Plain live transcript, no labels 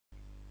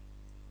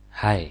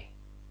Hi.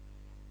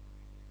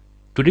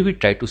 Today we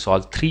try to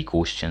solve three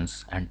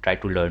questions and try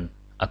to learn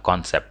a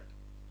concept.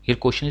 Here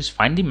question is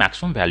find the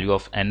maximum value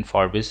of n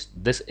for which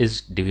this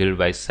is divisible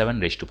by 7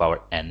 raised to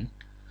power n.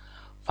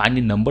 Find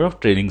the number of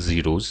trailing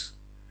zeros.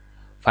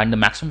 Find the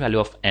maximum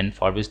value of n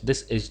for which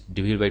this is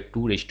divisible by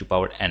 2 raised to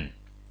power n.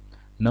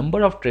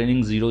 Number of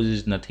trailing zeros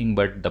is nothing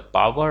but the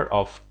power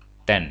of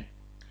 10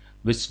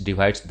 which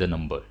divides the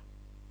number.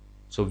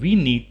 So we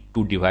need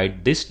to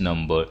divide this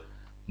number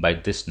by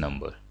this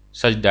number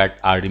such that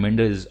our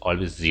remainder is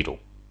always 0.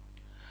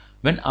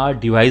 When our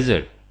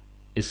divisor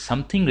is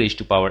something raised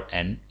to power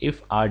n,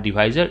 if our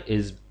divisor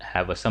is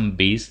have some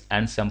base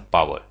and some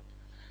power,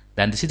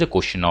 then this is the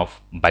question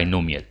of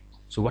binomial.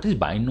 So what is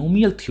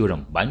binomial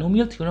theorem?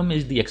 Binomial theorem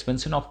is the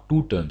expansion of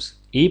two terms,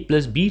 a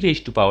plus b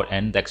raised to power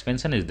n, the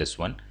expansion is this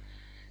one.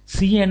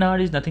 C and r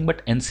is nothing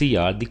but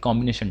NCR, the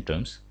combination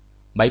terms.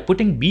 By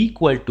putting b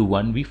equal to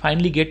 1, we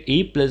finally get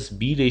a plus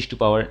b raised to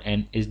power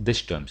n is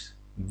this terms.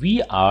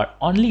 We are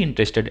only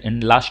interested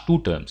in last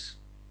two terms.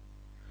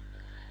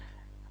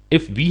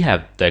 If we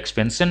have the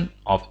expansion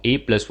of a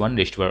plus 1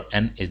 raised to power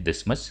n is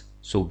this much,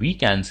 so we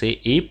can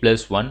say a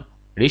plus 1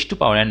 raised to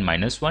power n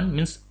minus 1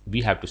 means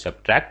we have to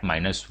subtract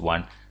minus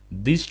 1.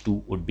 These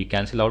two would be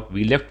cancelled out.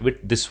 We left with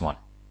this one.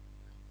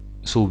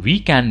 So we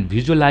can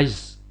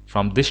visualize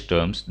from these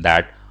terms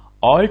that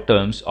all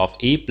terms of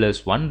a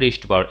plus 1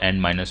 raised to power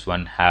n minus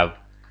 1 have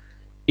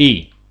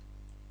a.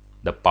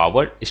 The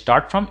power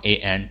start from a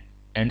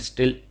and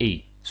still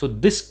a. So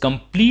this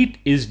complete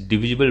is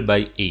divisible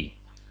by a.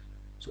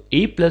 So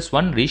a plus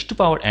 1 raised to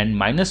power n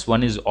minus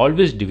 1 is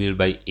always divisible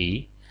by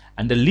a,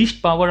 and the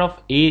least power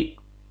of a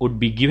would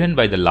be given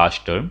by the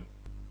last term,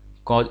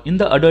 because in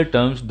the other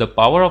terms the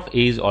power of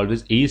a is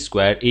always a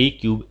square, a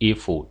cube,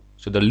 a4.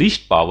 So the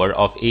least power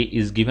of a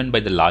is given by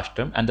the last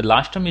term, and the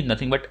last term is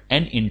nothing but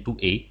n into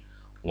a.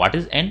 What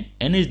is n?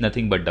 N is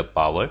nothing but the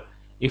power.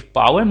 If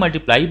power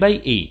multiply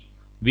by a,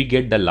 we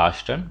get the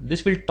last term.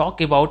 This will talk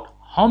about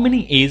how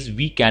many a's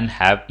we can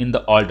have in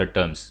all the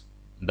terms,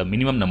 the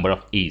minimum number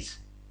of a's.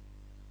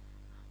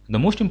 The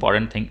most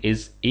important thing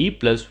is a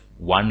plus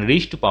 1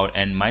 raised to power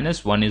n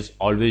minus 1 is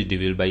always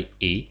divisible by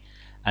a,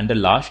 and the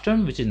last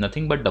term, which is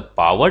nothing but the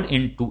power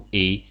into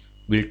a,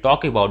 will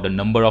talk about the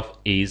number of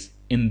a's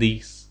in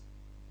this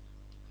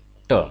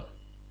term.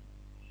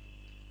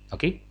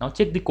 Okay, now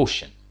check the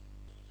question.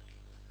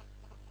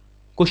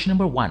 Question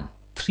number 1,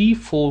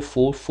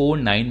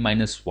 34449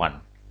 minus 1.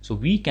 So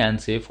we can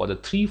say for the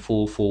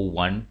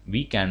 3441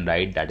 we can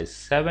write that is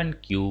 7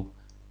 cube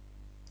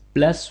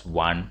plus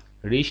 1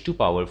 raised to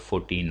power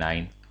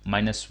 49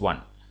 minus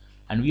 1,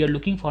 and we are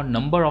looking for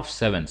number of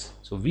 7s,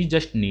 so we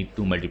just need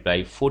to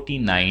multiply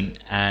 49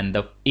 and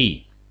the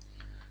a.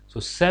 So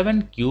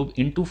 7 cube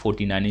into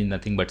 49 is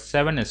nothing but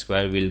 7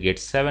 square, will get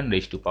 7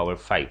 raised to power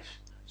 5.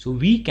 So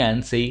we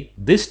can say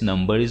this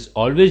number is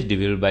always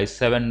divisible by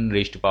 7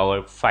 raised to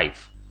power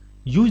 5.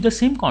 Use the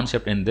same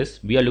concept in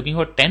this. We are looking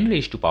for 10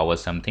 raised to power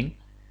something.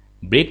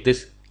 Break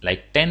this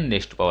like 10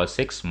 raised to power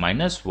 6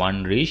 minus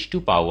 1 raised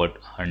to power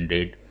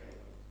 100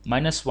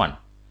 minus 1.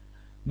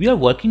 We are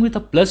working with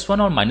a plus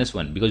 1 or minus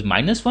 1 because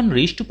minus 1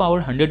 raised to power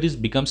 100 is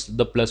becomes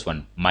the plus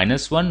 1.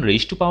 Minus 1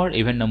 raised to power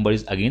even number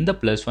is again the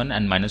plus 1,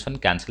 and minus 1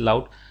 cancel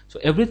out. So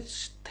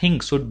everything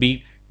should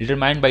be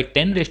determined by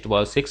 10 raised to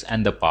power 6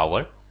 and the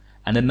power,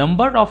 and the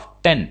number of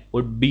 10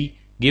 would be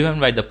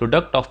given by the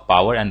product of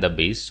power and the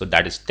base. So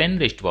that is 10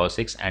 raised to power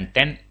 6, and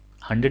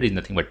 100 is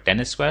nothing but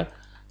 10 square.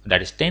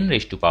 That is 10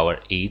 raised to power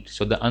 8.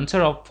 So the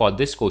answer for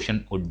this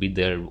question would be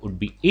there would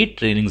be 8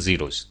 trailing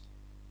zeros.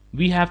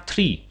 We have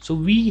 3, so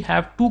we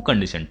have two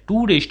conditions,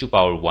 2 raised to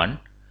power 1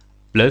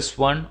 plus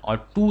 1 or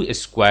 2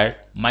 square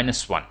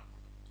minus 1,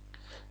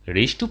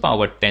 raised to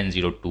power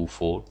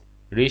 10024,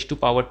 raised to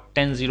power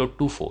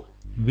 10024.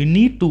 We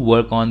need to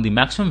work on the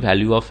maximum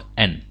value of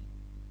n.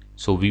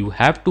 So we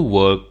have to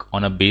work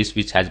on a base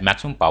which has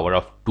maximum power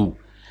of 2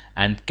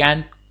 and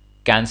can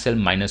cancel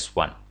minus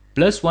 1.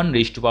 Plus 1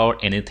 raised to power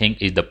anything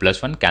is the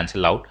plus 1,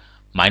 cancel out.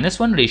 Minus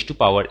 1 raised to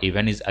power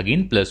even is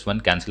again plus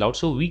 1, cancel out.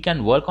 So we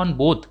can work on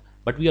both,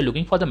 but we are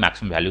looking for the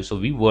maximum value, so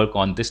we work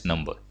on this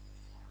number.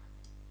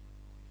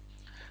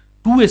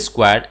 2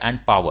 square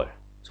and power.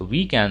 So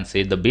we can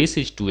say the base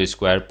is 2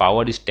 square,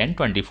 power is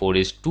 1024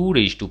 is 2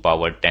 raised to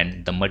power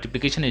 10. The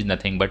multiplication is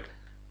nothing but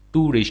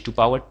 2 raised to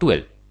power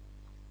 12.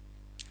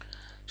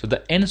 So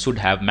the n should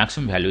have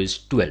maximum value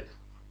is 12.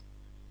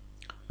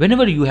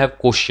 Whenever you have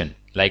question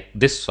like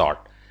this sort,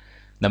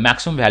 the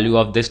maximum value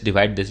of this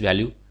divide this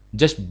value,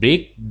 just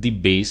break the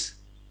base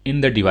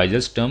in the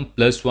divisor's term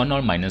plus 1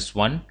 or minus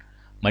 1,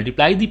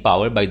 multiply the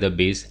power by the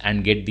base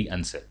and get the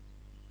answer.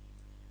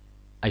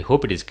 I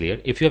hope it is clear.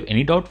 If you have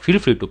any doubt, feel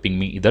free to ping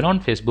me either on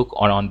Facebook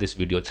or on this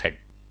video thread.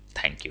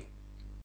 Thank you.